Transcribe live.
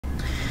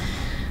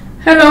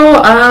Hello,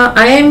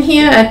 I am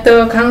here at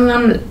the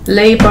KangNam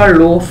Labor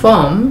Law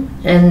Firm,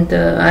 and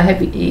I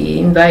have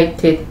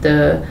invited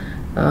the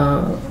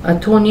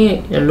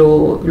attorney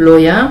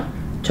lawyer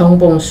Jung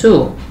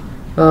Bong-soo.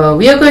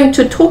 We are going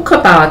to talk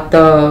about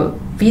the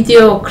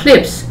video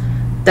clips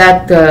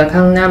that the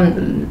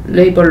KangNam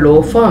Labor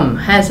Law Firm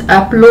has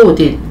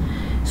uploaded.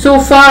 So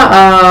far,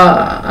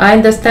 I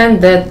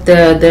understand that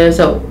there's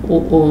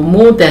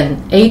more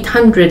than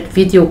 800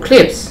 video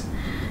clips.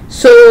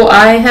 So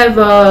I have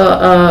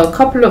a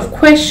couple of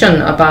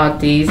questions about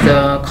these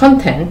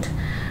content.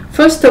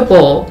 First of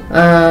all,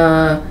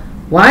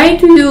 why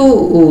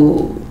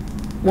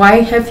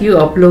have you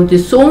uploaded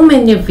so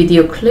many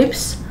video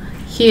clips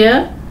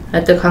here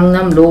at the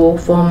KangNam Law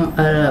Firm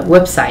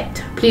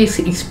website? Please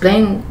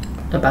explain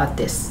about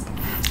this.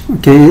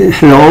 Okay,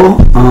 hello.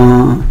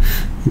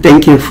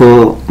 Thank you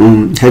for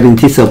having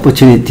this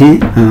opportunity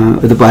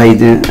by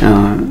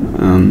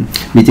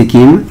Mr.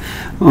 Kim.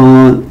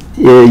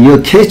 Your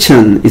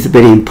question is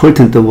very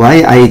important.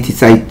 Why I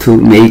decide to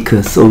make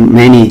so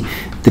many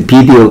the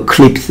video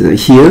clips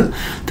here?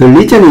 The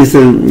reason is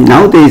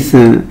nowadays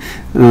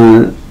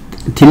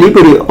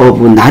delivery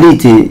of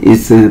knowledge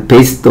is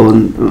based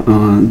on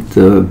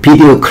the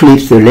video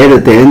clips rather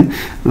than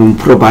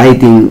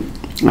providing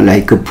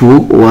like a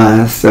book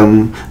or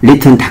some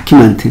written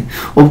document.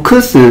 Of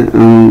course, we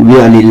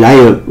are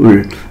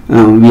reliable.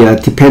 We are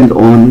depend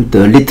on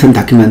the written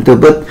document,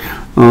 but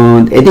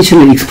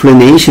additional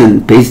explanation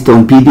based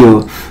on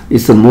video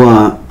is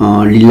more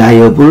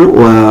reliable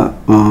or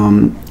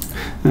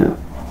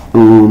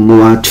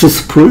more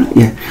truthful.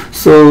 Yeah.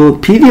 So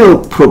video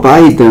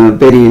provide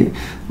very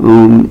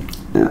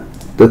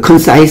the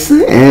concise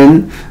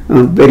and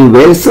very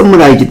well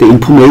summarized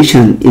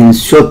information in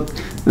short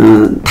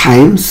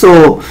time.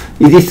 So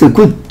it is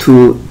good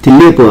to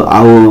deliver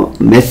our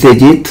message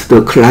to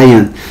the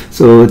client.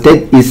 So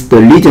that is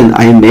the reason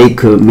I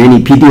make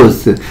many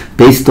videos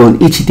based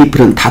on each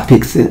different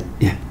topics.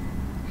 Yeah.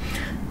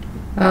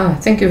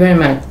 Thank you very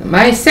much.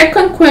 My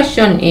second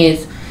question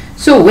is,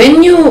 so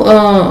when you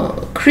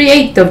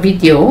create the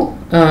video,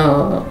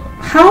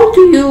 how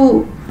do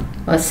you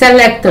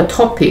select the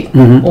topic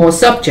or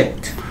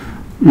subject?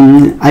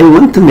 I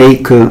want to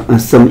make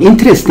some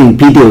interesting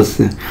videos.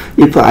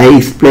 If I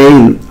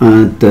explain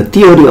the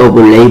theory of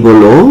labor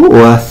law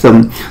or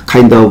some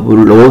kind of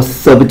law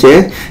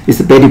subject,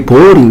 it's very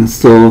boring.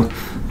 So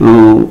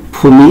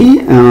for me,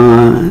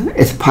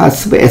 as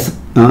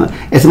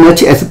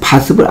much as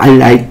possible, I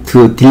like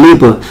to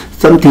deliver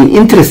something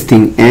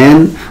interesting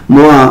and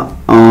more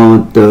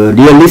the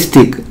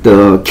realistic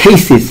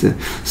cases.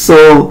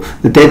 So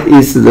that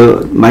is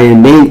my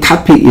main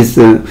topic is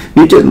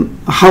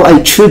how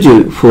I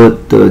choose for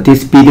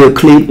this video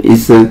clip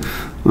is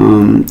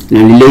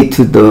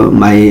related to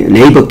my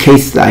labor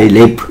case I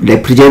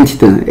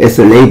represented as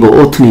a labor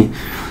attorney.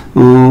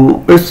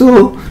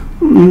 Also,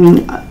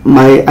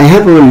 I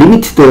have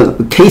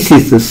limited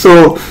cases,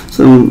 so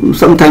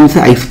sometimes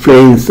I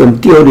explain some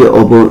theory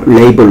of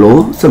labor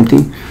law,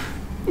 something.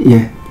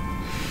 Yeah.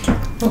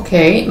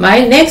 Okay,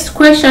 my next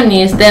question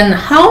is then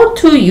how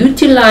to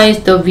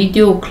utilize the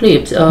video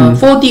clips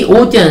for the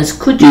audience.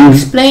 Could you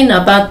explain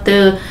about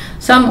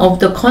some of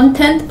the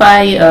content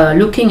by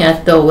looking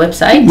at the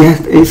website?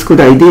 Yes, it's a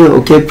good idea.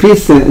 Okay,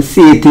 please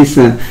see this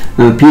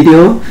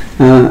video.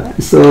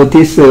 So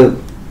this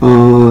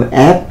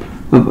app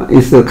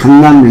is a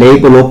KangNam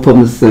Labor Law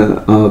Firm's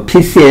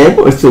PC app.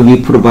 Also,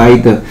 we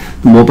provide the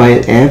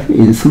mobile app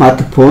in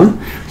smartphone.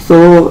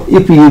 So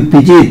if you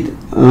visit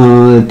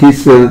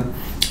this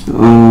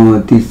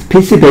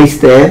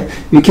PC-based app,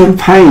 you can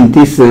find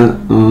this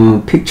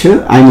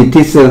picture. I mean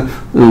this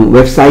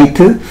website.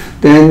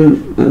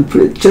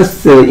 Then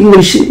just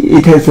English.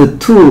 It has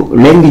two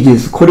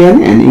languages,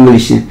 Korean and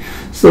English.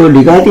 So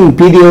regarding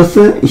videos,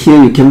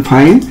 here you can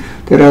find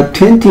there are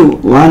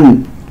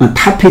 21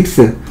 topics.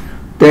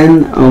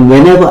 Then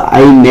whenever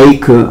I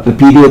make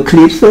video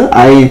clips,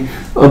 I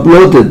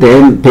upload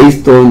them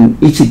based on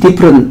each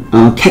different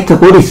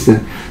categories.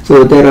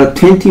 So there are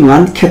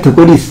 21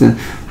 categories.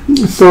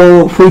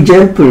 So for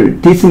example,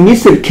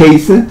 dismissal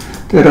case,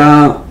 there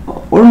are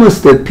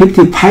almost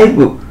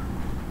 55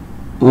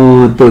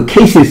 the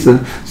cases.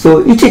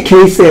 So each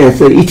case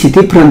has each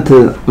different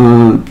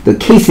the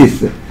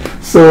cases.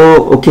 So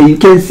okay, you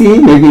can see,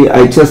 maybe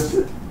I just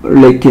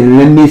like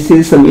let me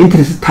see some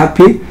interesting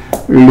topic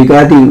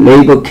regarding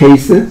labor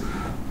case,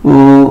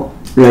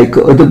 like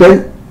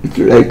advance,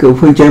 like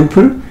for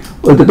example,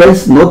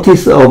 advance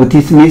notice of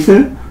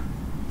dismissal.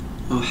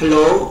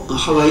 Hello,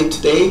 how are you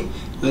today?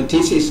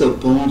 This is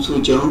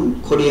Bong-soo Jung,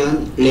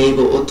 Korean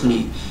labor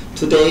attorney.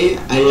 Today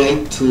I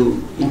like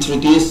to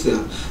introduce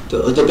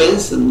the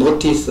advance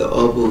notice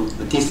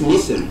of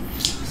dismissal.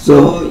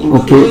 So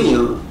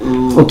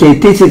okay,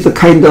 this is a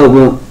kind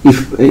of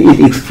it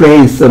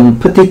explains some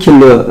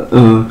particular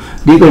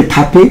legal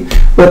topic.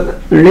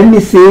 But let me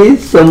see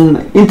some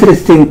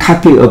interesting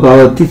topic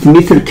about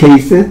dismissal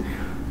case.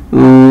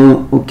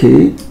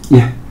 Okay,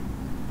 yeah.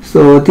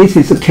 So this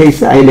is a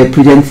case I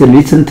represented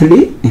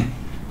recently.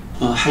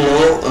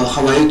 Hello,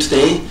 how are you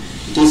today?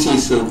 This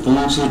is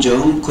Bong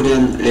Soo-jung,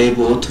 Korean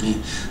labor attorney.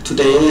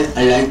 Today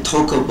I like to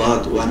talk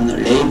about one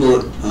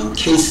labor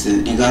case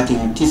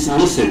regarding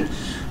dismissal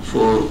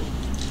for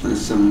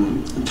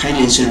some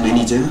financial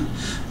manager.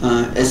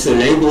 As a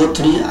labor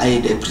attorney,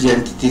 I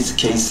represent this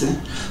case.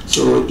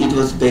 So it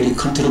was very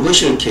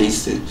controversial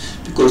case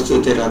because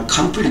there are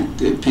conflict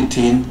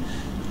between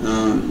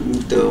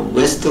the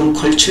Western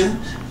culture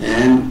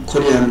and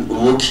Korean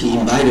working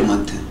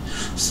environment.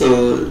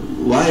 So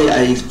why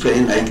I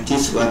explain like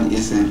this one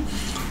is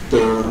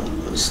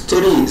the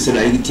story is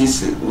like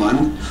this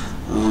one.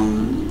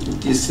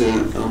 This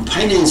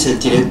financial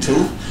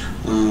director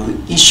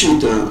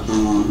issued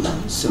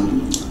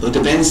some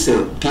advance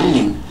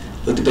billing,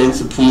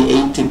 advance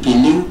V8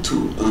 billing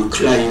to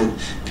client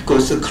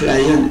because the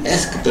client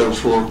asked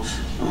for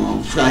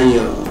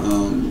prior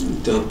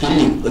the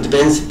billing,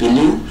 advance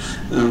billing,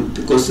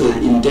 because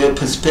in their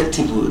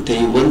perspective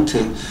they want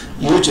to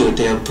use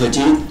their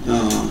budget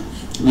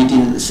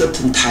within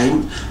certain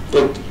time,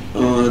 but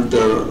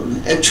the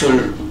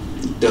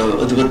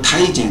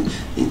advertising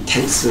it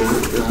takes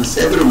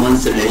several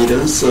months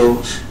later,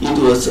 so it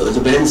was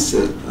advance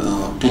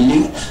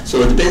billing.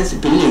 So advance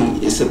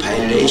billing is a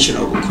violation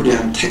of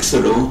Korean tax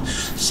law.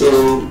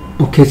 So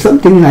okay,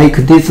 something like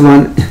this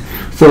one.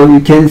 So you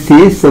can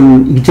see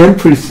some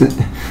examples.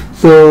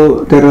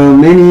 So there are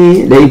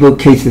many labor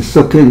cases.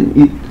 So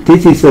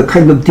this is a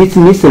kind of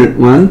dismissal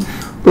one,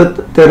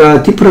 but there are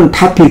different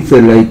topics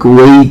like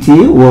wage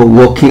or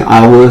working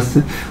hours,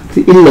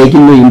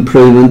 irregular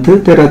employment.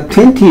 There are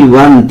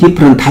 21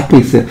 different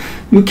topics.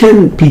 You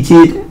can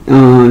visit,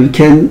 you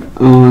can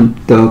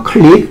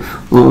click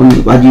on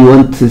what you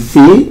want to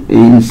see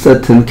in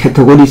certain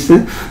categories.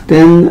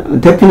 Then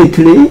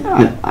definitely,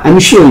 I'm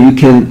sure you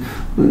can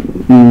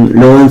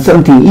learn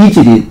something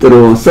easily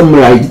through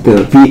summarized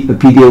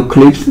video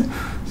clips.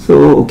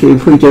 So okay,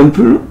 for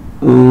example,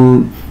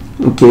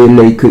 okay,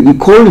 like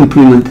equal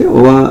employment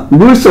or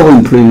rules of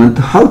employment,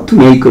 how to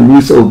make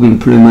rules of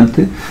employment.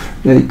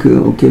 Like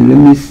okay, let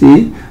me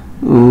see.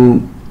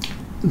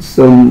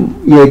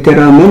 There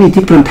are many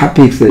different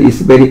topics.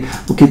 It's very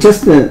okay.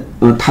 Just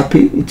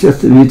topic.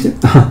 Just with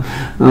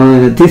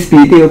this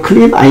video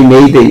clip I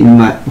made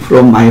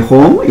from my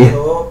home. Yeah.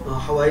 Hello,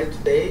 how are you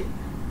today?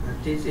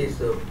 This is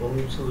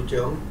Bong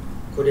Soo-jung,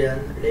 Korean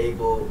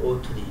labor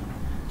attorney.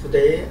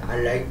 Today I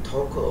like to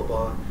talk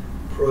about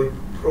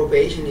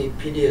probationary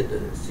period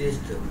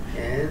system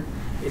and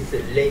its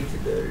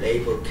related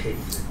labor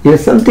case.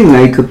 Yes, something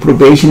like a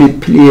probationary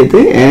period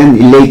and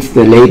related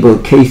labor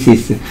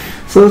cases.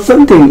 So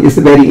something is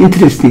very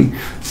interesting.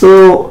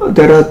 So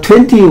there are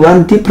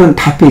 21 different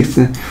topics.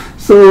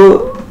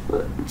 So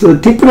the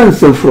difference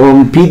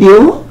from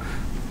video,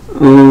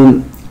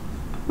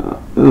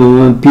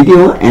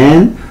 video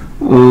and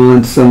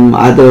some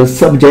other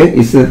subject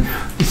is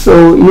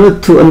so in order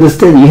to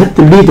understand you have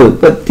to read it.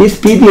 But this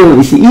video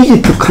is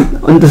easy to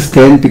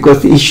understand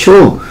because it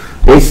shows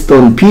based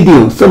on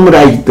video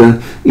summarized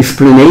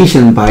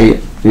explanation by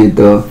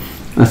the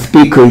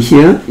speaker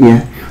here.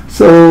 Yeah.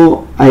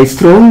 So I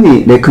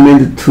strongly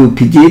recommend to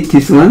visit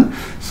this one.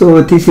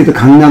 So this is the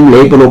KangNam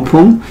labor law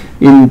firm.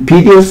 In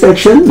video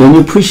section, when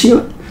you push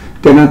it,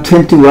 there are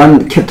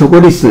 21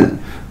 categories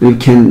you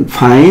can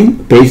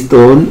find based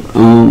on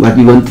what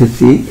you want to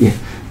see. Yeah.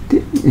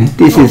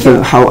 This is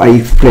how I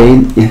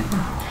explain. Yeah.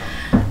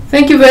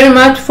 Thank you very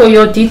much for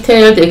your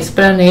detailed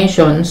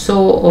explanation.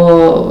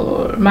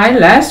 So my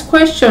last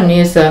question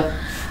is,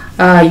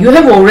 you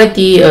have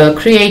already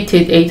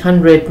created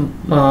 800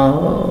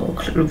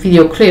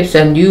 video clips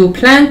and you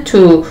plan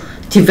to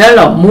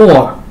develop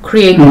more,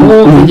 create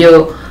more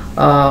video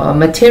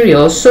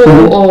materials. So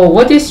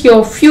what is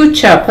your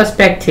future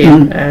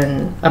perspective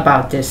and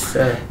about this?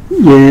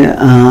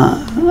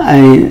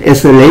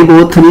 As a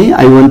labor attorney,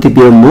 I want to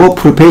be more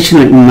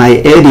professional in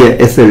my area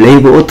as a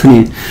labor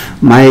attorney.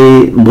 My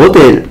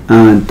model,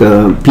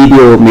 the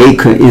video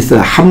maker, is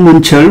Han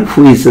Moon-chul,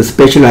 who is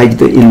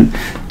specialized in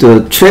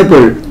the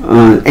travel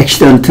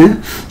accident.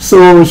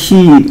 So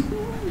he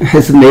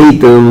has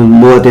made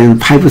more than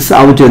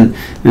 5,000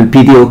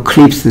 video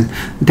clips.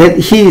 That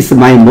he is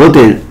my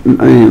model.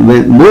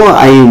 When more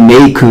I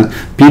make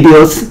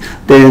videos,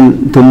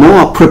 then the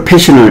more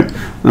professional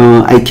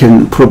I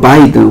can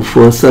provide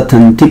for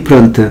certain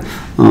different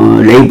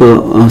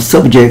labor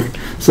subject.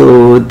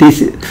 So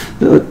this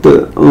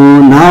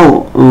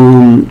now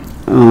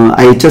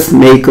I just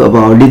make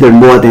about little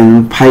more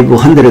than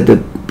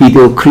 500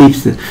 video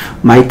clips.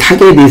 My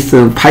target is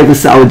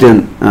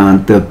 5,000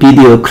 the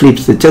video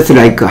clips, just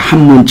like Han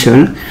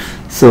Moon-chul.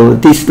 So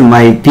this is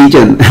my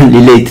vision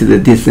related to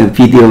this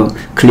video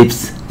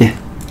clips. Yeah.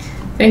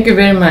 Thank you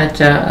very much.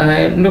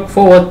 I look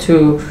forward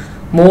to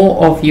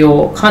more of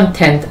your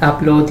content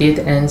uploaded,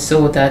 and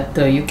so that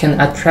you can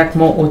attract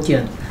more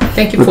audience.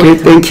 Thank you for your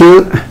time. Thank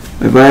you.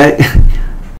 Bye bye.